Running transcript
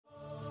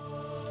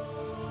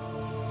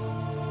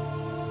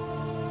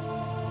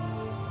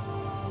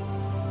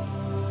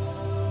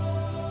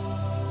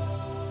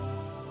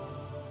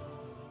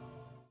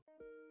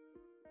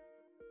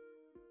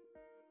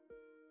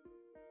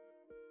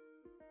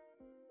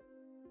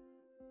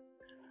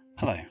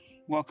Hello,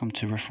 welcome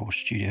to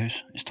Reforged Studios.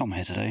 It's Tom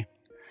here today.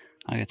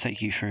 I'm going to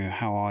take you through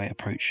how I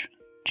approach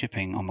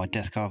chipping on my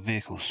Death Guard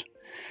vehicles.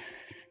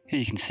 Here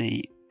you can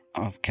see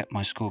I've kept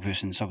my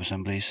Scorpius in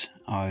sub-assemblies.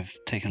 I've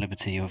taken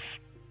liberty of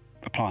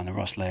applying the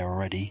rust layer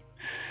already,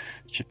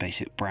 just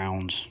basic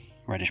browns,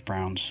 reddish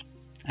browns,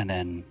 and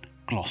then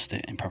glossed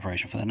it in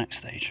preparation for the next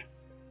stage.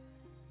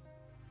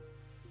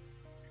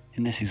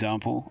 In this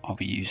example, I'll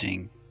be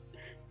using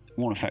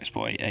Worn Effects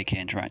by AK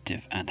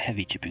Interactive and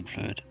Heavy Chipping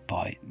Fluid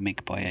by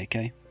MIG by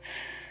AK,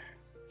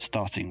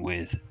 starting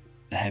with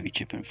the heavy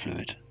chipping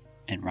fluid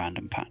in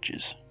random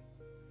patches.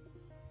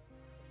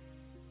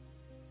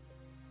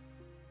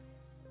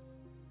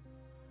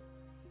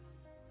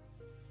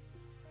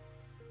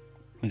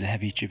 With the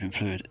heavy chipping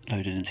fluid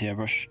loaded into the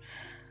airbrush,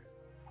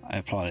 I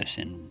apply this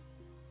in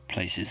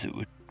places that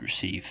would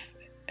receive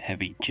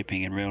heavy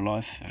chipping in real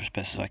life as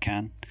best as I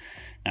can.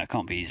 Now it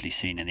can't be easily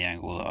seen in the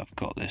angle that I've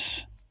got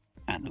this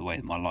and the way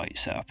that my light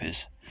setup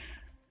is,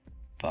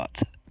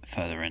 but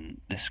further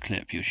in this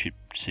clip you should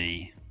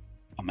see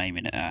I'm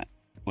aiming it at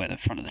where the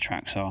front of the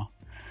tracks are,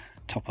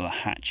 top of the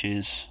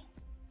hatches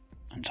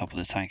and top of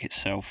the tank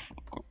itself.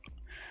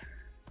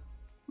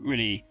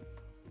 Really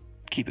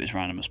keep it as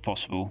random as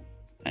possible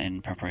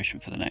in preparation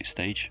for the next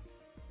stage.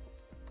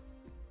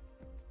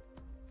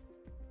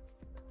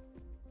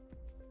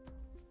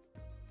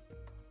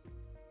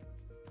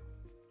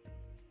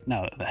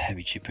 Now that the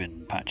heavy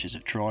chipping patches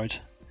have dried,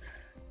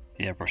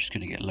 the airbrush is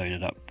going to get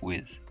loaded up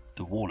with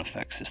the Worn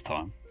Effects this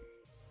time.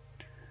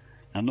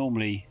 Now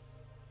normally,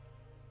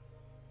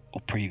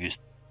 or previous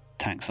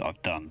tanks that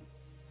I've done,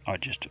 I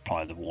just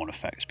apply the Worn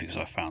Effects because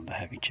I found the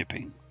heavy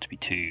chipping to be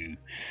too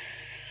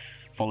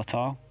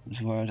volatile, is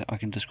the word I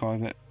can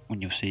describe it,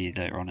 when you'll see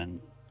later on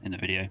in the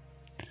video.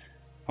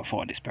 I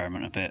thought I'd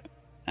experiment a bit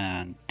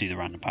and do the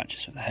random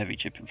patches of the heavy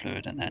chipping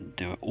fluid and then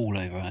do it all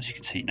over, as you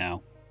can see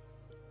now,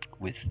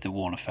 with the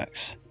Worn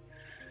Effects.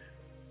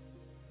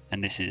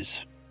 And this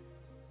is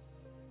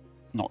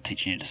not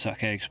teaching you to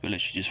suck eggs, but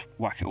literally just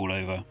whack it all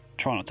over.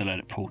 Try not to let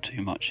it pull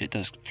too much. It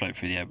does float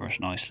through the airbrush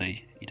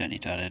nicely. You don't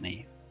need to add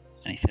any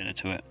thinner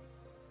to it.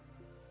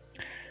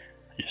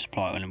 Just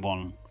apply it in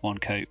one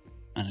coat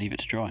and leave it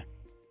to dry.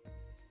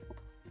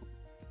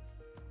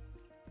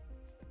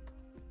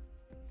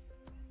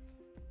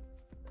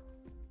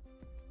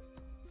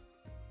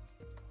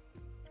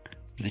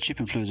 With the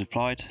chipping fluids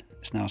applied,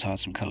 it's now to add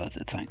some colour to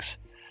the tanks.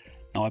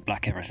 Now I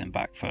black everything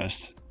back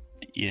first,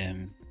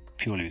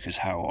 purely because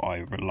how I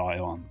rely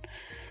on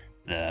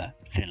the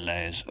thin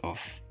layers of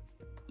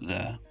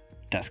the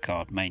Death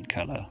Guard main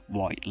colour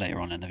white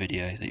later on in the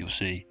video that you'll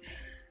see,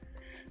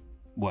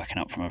 working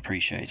up from a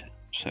pre-shade.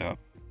 So I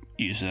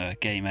use a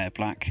VMA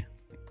Black,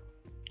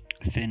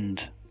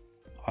 thinned.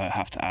 I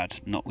have to add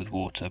not with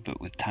water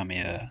but with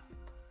Tamiya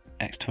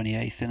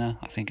X20A thinner,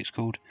 I think it's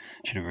called.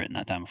 Should have written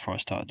that down before I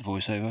started the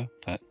voiceover,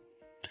 but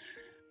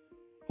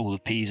all the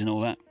P's and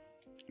all that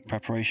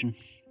preparation.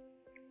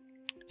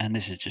 And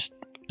this is just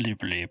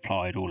liberally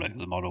applied all over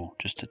the model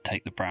just to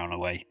take the brown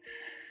away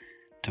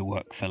to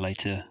work for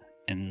later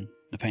in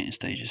the painting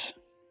stages.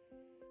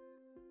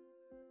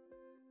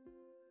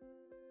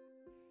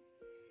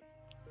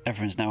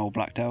 Everything's now all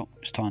blacked out.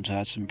 It's time to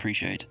add some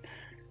pre-shade.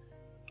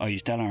 I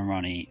used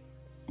Rowney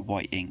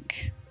white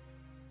ink,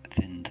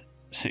 thinned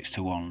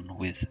 6:1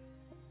 with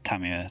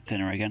Tamiya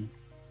thinner again.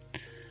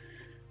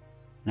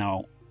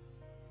 Now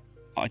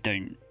I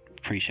don't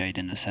pre-shade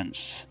in the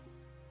sense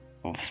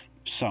of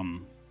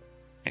some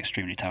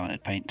extremely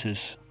talented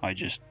painters. I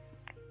just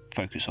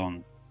focus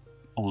on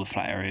all the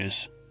flat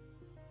areas,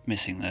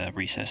 missing the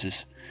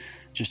recesses,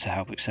 just to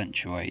help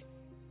accentuate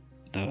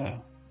the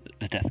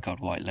Death Guard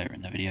white later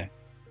in the video.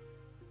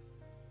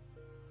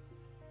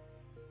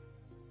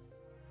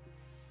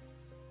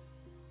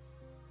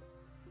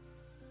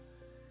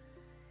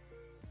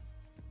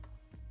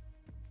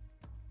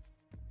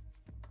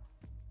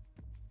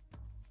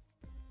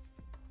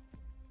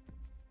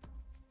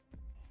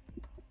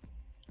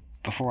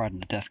 Before adding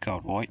the Death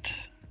Guard white,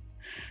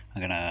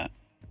 I'm going to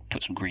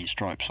put some green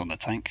stripes on the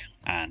tank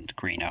and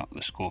green out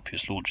the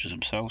Scorpius launchers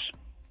themselves.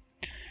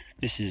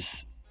 This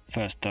is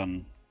first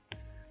done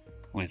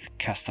with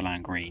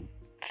Castellan Green,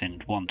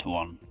 thinned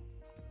 1:1,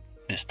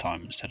 this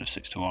time instead of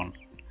 6:1,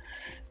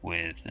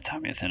 with the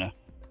Tamiya thinner.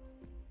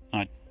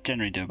 I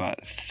generally do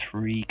about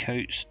 3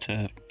 coats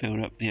to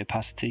build up the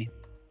opacity.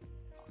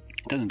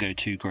 It doesn't go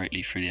too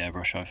greatly through the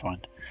airbrush, I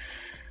find.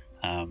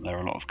 There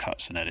are a lot of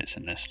cuts and edits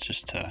in this,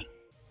 just to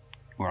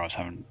where I was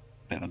having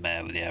a bit of a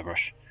mare with the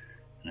airbrush,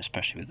 and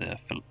especially with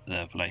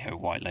the Vallejo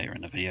white later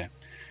in the video.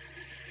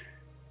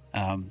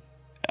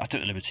 I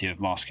took the liberty of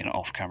masking it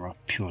off camera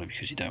purely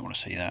because you don't want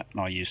to see that.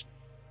 And I used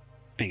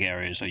big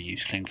areas. I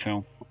used cling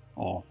film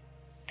or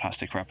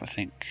plastic wrap, I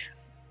think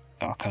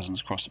our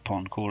cousins across the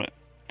pond call it,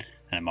 and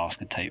then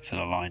masking tape for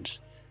the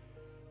lines.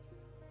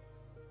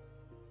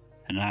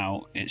 And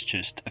now it's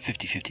just a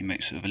 50-50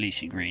 mix of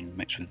Elysian Green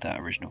mixed with that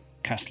original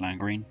Castellan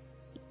Green.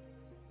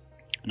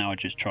 Now I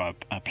just try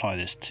and apply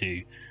this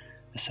to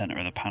the centre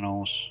of the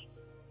panels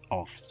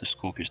of the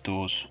Scorpius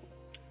doors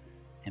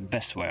in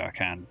best way I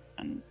can,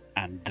 and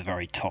and the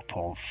very top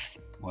of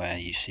where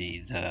you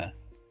see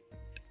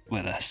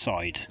where the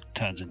side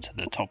turns into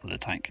the top of the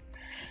tank.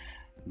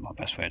 My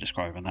best way of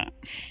describing that.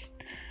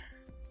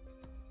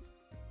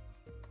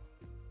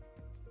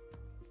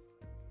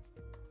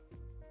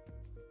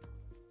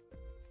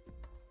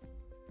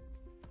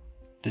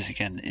 This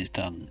again is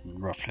done in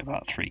roughly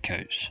about 3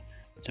 coats,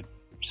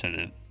 so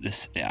that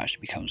it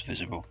actually becomes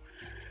visible.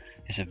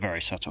 It's a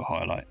very subtle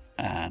highlight,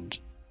 and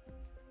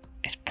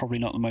it's probably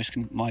not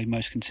my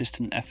most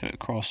consistent effort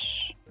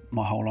across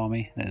my whole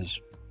army. There's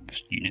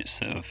units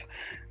that have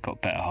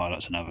got better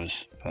highlights than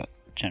others, but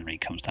generally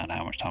it comes down to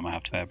how much time I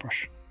have to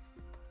airbrush.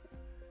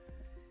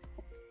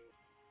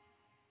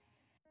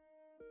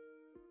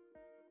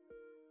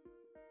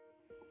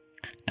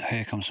 Now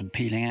here comes some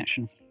peeling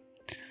action.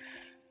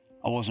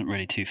 I wasn't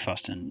really too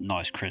fussed in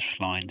nice crisp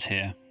lines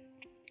here,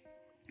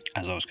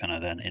 as I was going to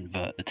then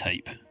invert the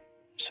tape.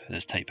 So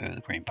there's tape over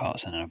the green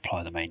parts and then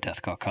apply the main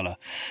Death Guard colour.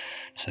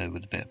 So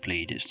with a bit of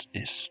bleed,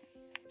 it's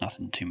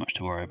nothing too much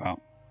to worry about.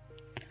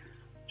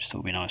 Just thought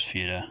it would be nice for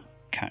you to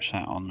catch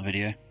that on the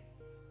video.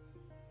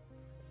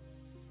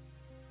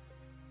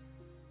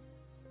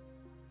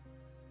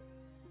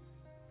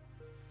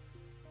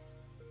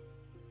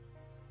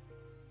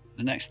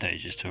 The next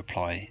stage is to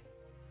apply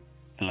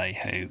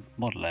Vallejo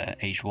model layer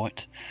Aged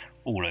White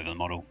all over the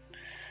model.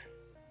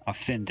 I've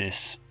thinned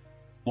this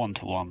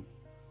 1:1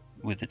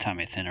 with the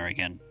Tamiya thinner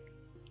again.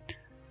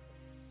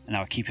 And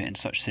now I keep it in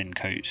such thin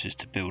coats as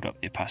to build up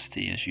the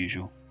opacity as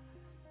usual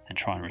and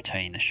try and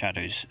retain the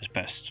shadows as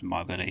best to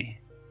my ability.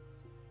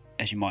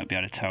 As you might be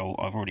able to tell,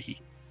 I've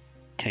already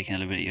taken the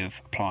liberty of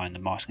applying the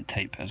masking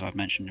tape as I've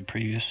mentioned in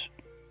previous,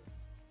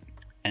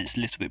 and it's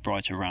a little bit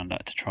brighter around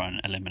that to try and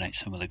eliminate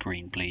some of the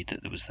green bleed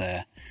that was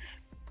there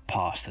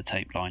past the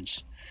tape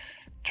lines.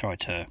 Try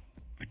to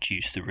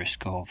reduce the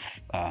risk of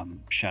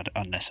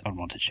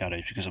unwanted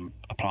shadows, because I'm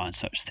applying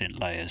such thin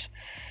layers.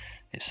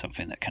 It's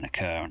something that can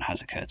occur and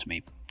has occurred to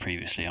me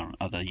previously on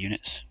other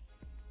units.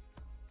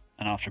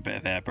 And after a bit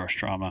of airbrush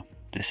drama,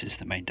 this is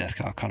the main Death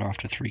Guard colour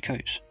after 3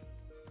 coats.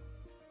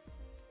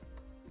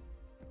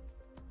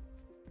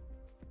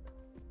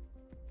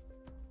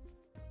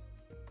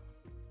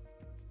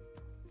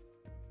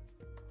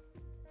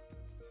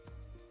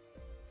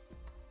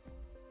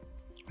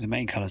 With the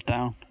main colours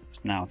down,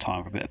 it's now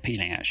time for a bit of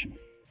peeling action.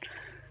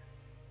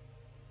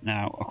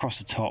 Now across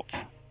the top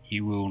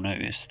you will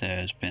notice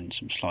there's been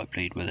some slight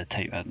bleed where the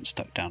tape hasn't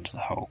stuck down to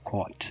the hull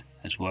quite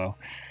as well,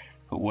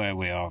 but where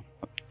we are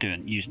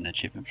using the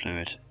chipping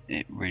fluid,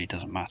 it really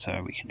doesn't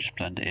matter. We can just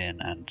blend it in,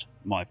 and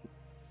my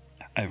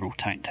overall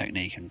tank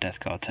technique and Death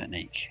Guard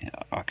technique,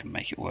 I can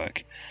make it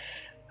work.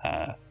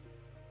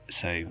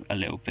 So a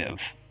little bit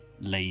of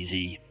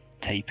lazy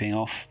taping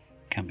off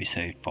can be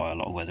saved by a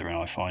lot of weathering,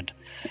 I find,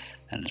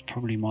 and it's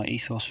probably my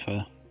ethos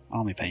for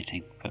army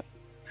painting, but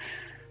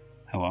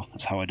oh well,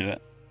 that's how I do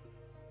it.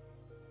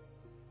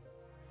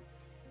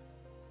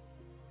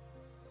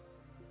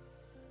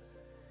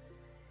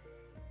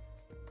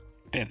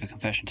 Bit of a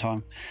confession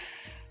time.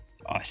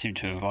 I seem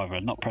to have either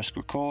not pressed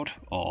record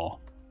or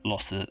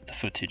lost the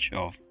footage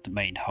of the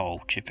main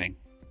hull chipping.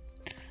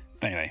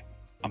 But anyway,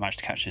 I managed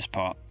to catch this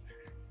part.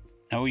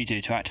 Now all you do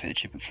to activate the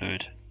chipping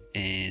fluid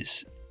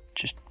is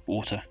just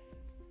water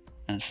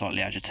and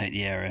slightly agitate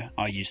the area.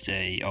 I used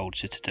a old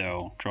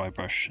Citadel dry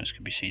brush, as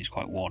can be seen, is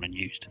quite worn and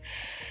used.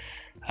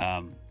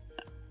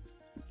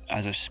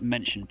 As I've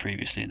mentioned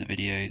previously in the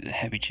video, the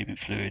heavy chipping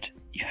fluid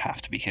you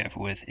have to be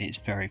careful with. It is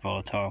very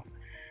volatile,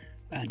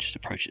 and just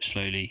approach it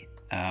slowly.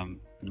 The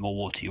more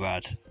water you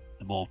add,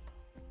 the more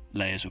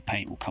layers of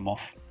paint will come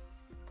off.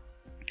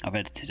 I've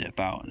edited it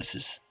about, and this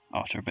is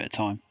after a bit of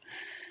time,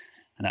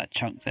 and that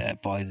chunk there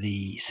by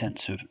the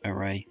sensor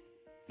array,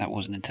 that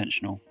wasn't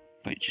intentional,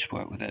 but you just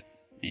work with it.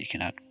 You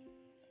can add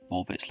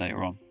more bits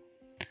later on.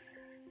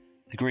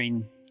 The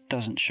green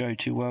doesn't show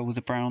too well with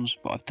the browns,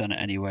 but I've done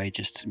it anyway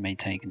just to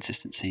maintain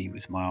consistency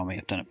with my army.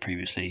 I've done it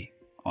previously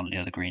on the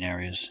other green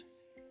areas,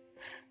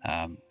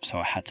 so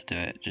I had to do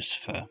it just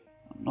for,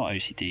 not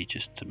OCD,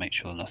 just to make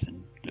sure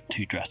nothing looked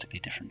too drastically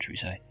different, should we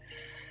say.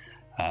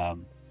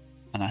 And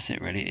that's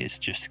it really. It's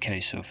just a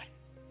case of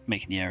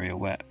making the area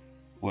wet,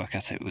 work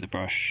at it with a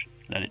brush,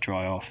 let it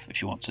dry off.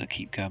 If you want to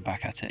keep going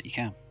back at it, you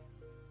can.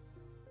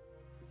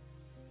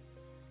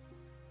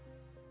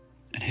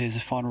 And here's the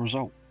final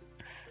result.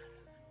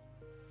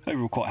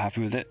 Overall quite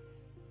happy with it.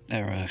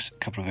 There are a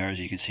couple of areas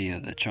you can see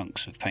that the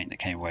chunks of paint that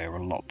came away are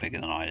a lot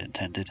bigger than I had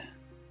intended,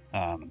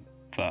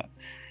 but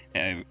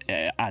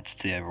it adds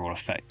to the overall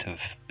effect of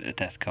a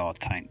Death Guard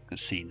tank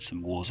that's seen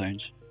some war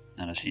zones.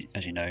 And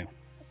as you know,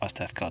 us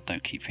Death Guard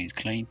don't keep things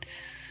clean.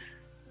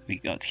 We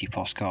got to keep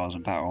our scars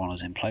and battle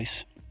honours in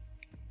place.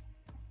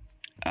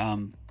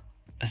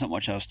 There's not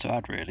much else to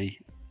add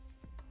really.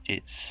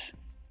 It's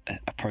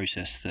a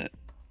process that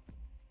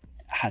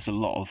has a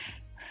lot of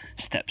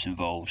steps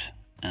involved,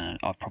 and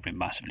I've probably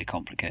massively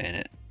complicated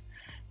it,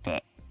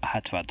 but I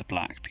had to add the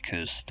black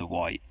because the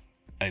white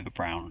over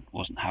brown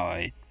wasn't how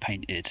I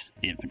painted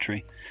the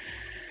infantry.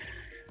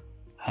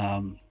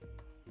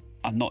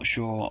 I'm not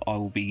sure I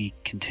will be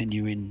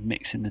continuing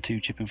mixing the two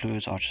chipping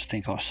fluids. I just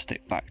think I'll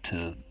stick back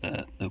to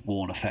the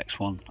worn effects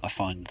one. I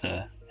find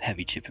the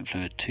heavy chipping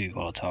fluid too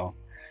volatile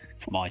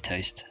for my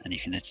taste, and you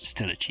can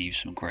still achieve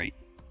some great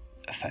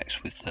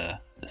effects with the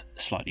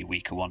slightly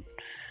weaker one,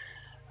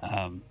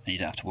 and you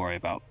don't have to worry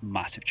about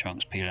massive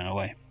chunks peeling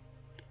away.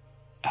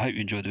 I hope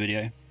you enjoyed the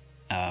video.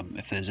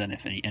 If there's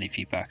any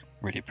feedback,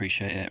 really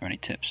appreciate it, or any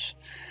tips.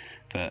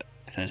 But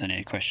if there's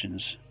any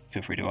questions,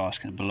 feel free to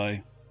ask them below.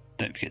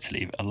 Don't forget to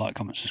leave a like,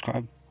 comment,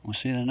 subscribe. We'll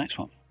see you in the next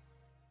one.